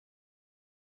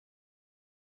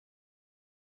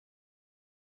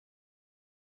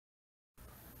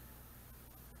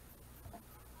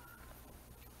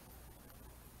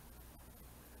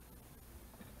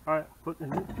put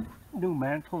a new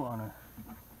mantle on a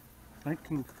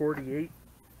 1948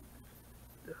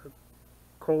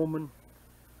 Coleman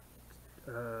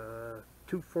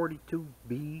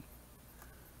 242B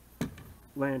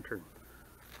lantern.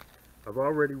 I've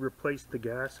already replaced the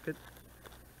gasket,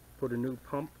 put a new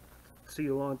pump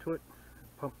seal onto it,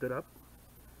 pumped it up,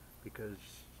 because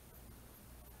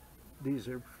these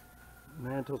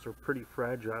mantles are pretty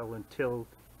fragile until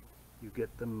you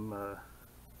get them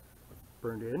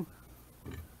burned in,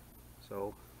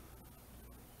 so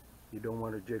you don't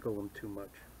want to jiggle them too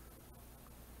much.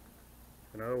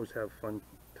 And I always have fun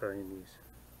tying these.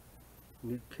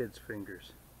 You need kids'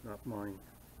 fingers, not mine.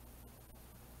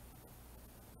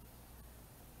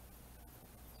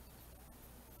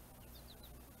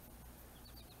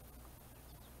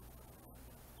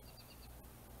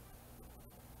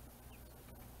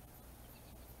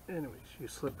 Anyways, you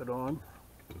slip it on,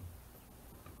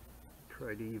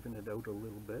 try to even it out a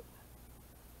little bit.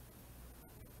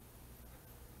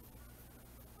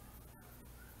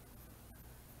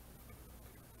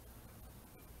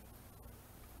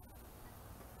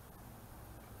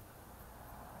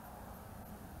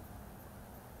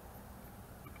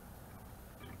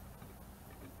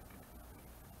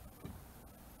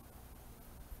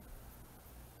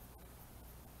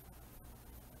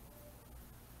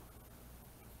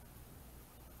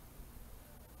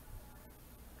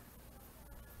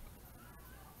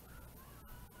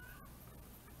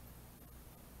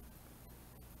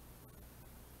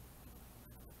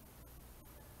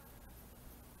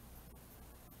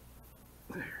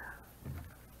 There,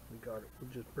 we got it.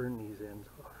 We'll just burn these ends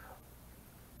off.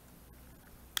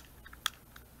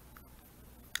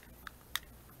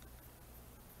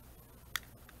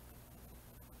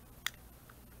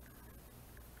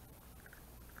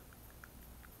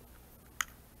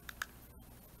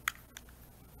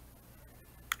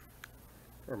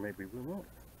 Or maybe we won't.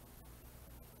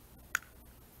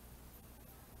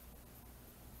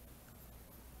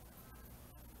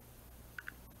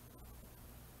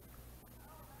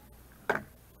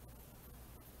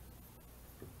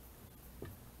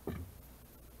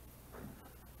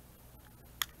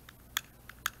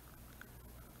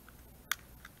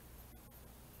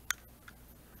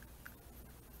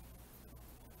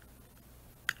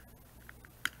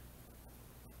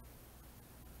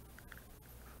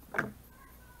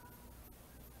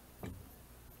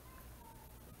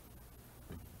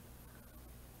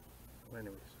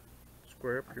 Anyways,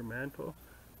 square up your mantle.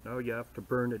 Now you have to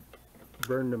burn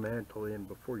the mantle in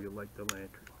before you light the lantern.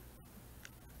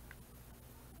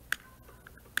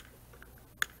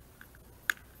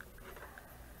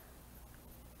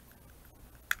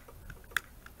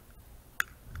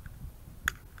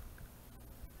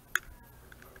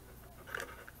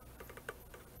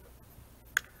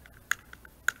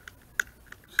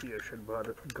 See, I should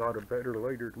have got a better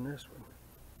lighter than this one.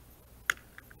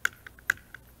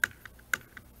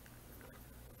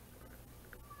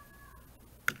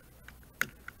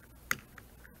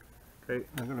 Okay,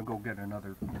 I'm gonna go get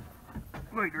another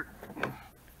lighter.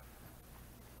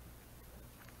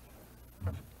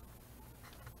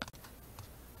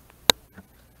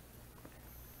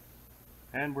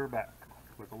 And we're back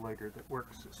with a lighter that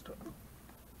works this time.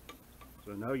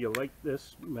 So now you light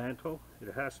this mantle.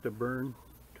 It has to burn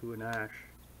to an ash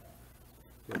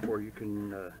before you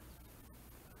can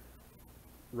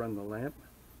run the lamp.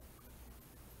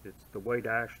 It's the white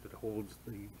ash that holds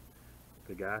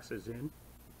the gases in.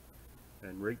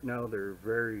 And right now they're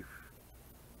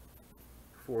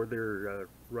before they're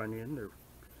run in,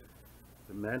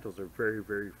 the mantles are very,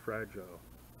 very fragile.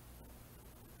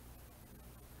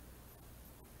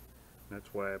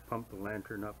 That's why I pump the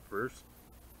lantern up first,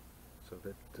 so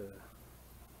that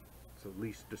it's the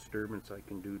least disturbance I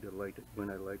can do to light it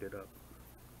when I light it up.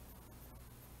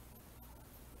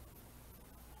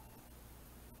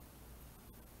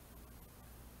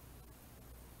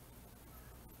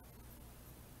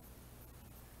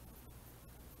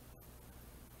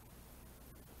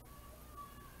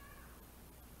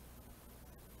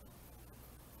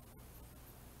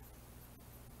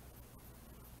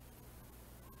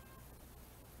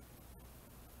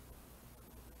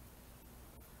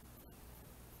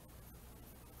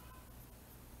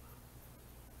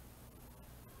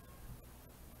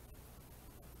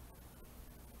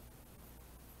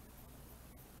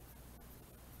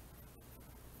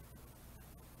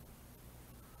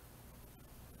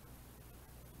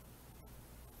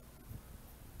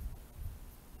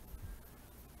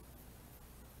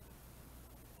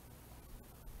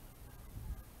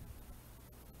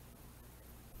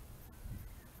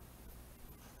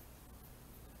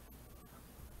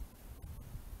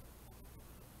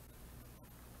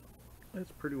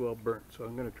 It's pretty well burnt, so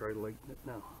I'm going to try to lighten it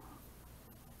now.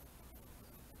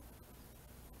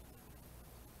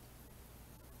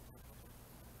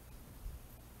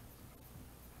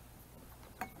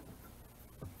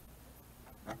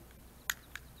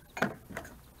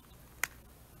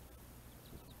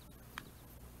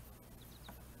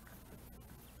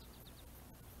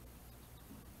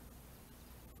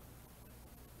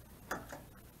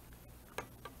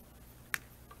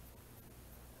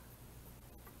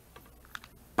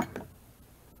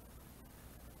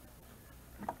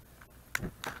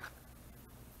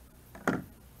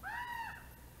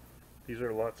 These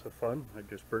are lots of fun. I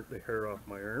just burnt the hair off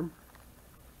my arm.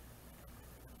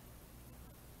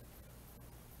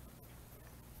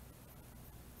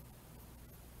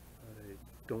 I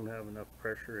don't have enough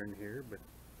pressure in here, but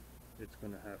it's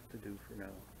going to have to do for now.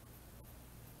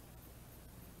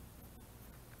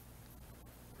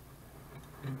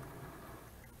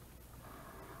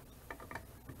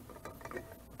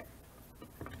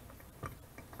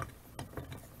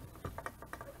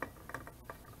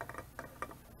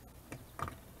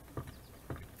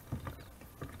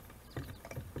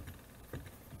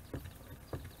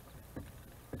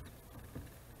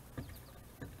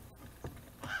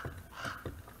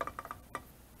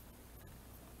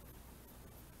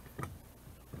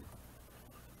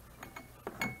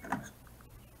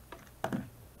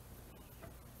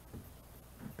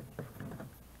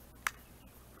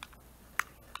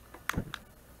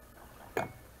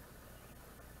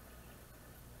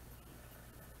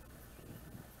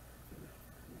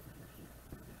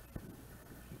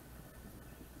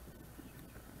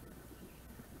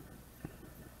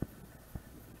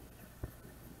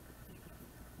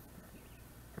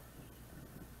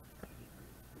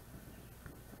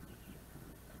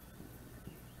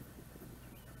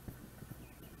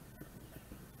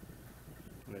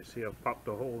 And I see I've popped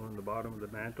a hole in the bottom of the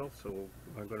mantle, so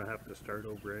I'm going to have to start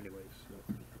over anyways.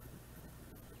 So.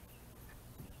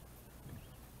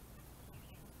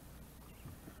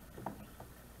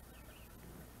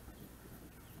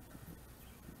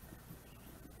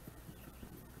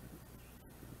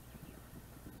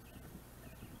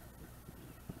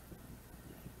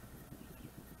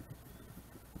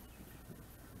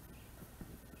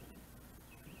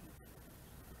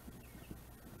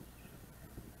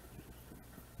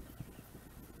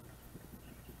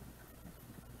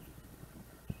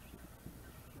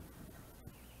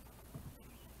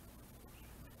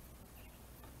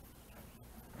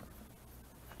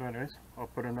 So anyways, I'll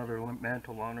put another limp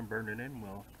mantle on and burn it in.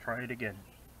 We'll try it again.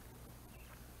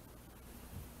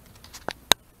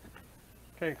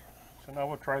 Okay, so now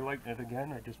we'll try lighting it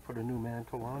again. I just put a new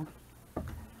mantle on.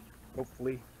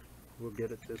 Hopefully we'll get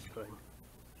it this time.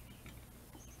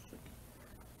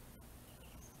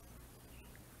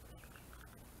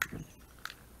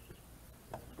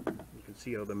 You can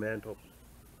see how the mantle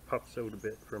puffs out a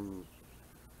bit from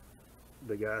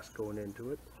the gas going into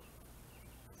it.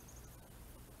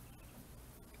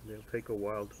 They'll take a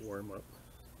while to warm up.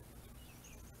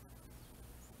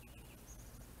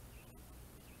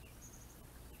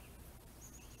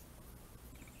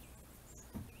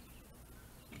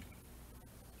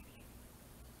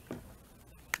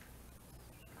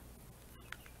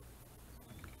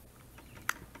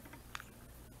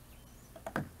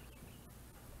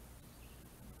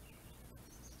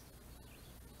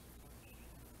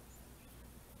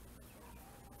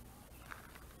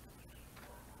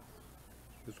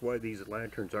 That's why these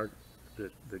lanterns aren't,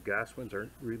 the gas ones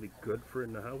aren't really good for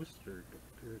in the house. They're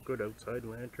a good outside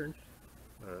lantern.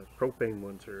 Propane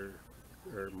ones are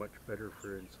much better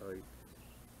for inside.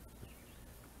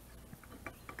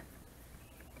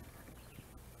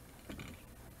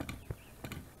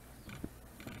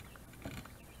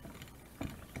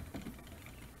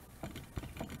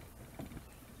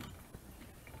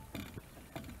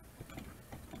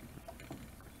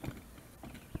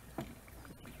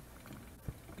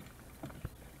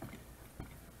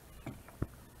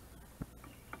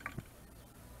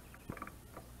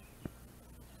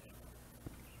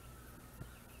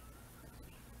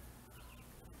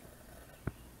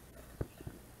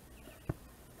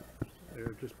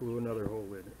 There, just blew another hole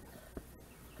in it.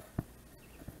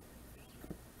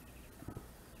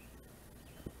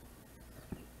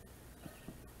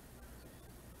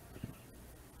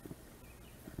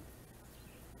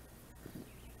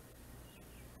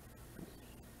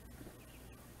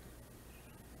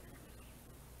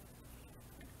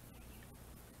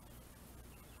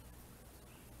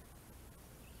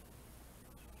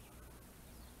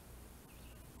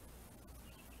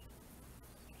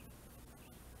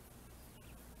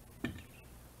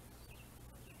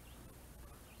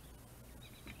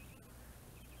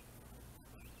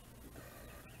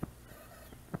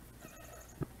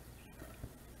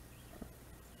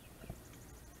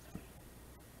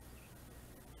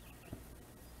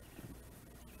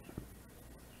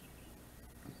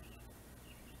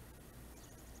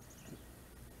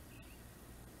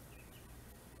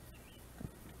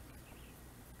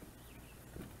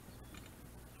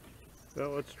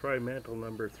 Well, let's try mantle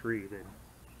number 3 then.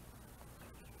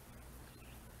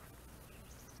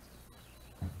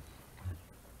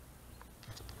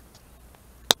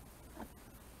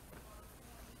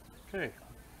 Okay.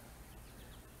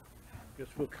 Guess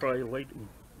we'll try light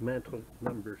mantle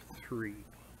number 3.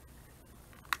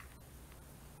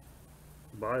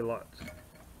 By lots.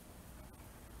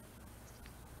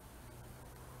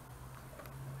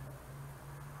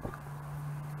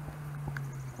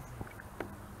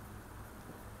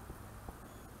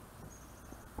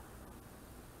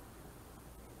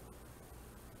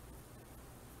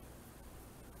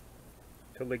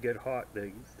 Till they get hot,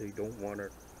 they don't want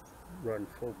to run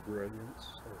full brilliance.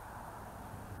 So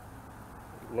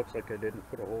it looks like I didn't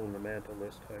put a hole in the mantle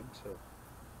this time, so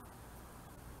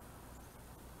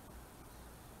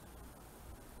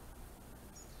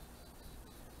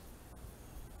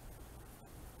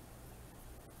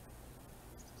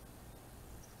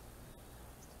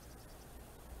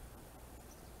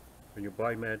when you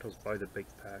buy mantles, buy the big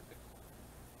pack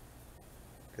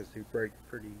because they break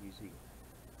pretty easy.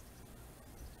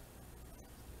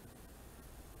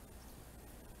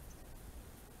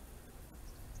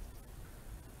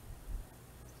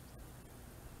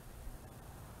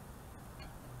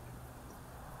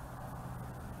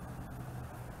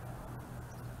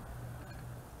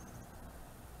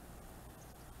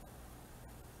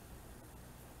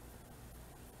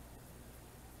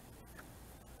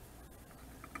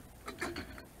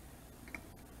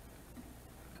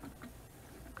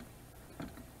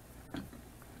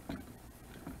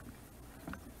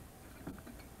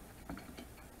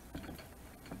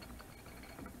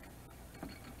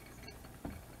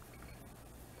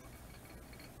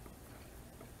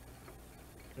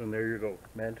 And there you go,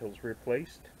 mantles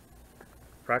replaced.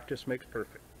 Practice makes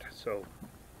perfect. So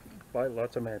buy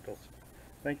lots of mantles.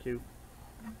 Thank you.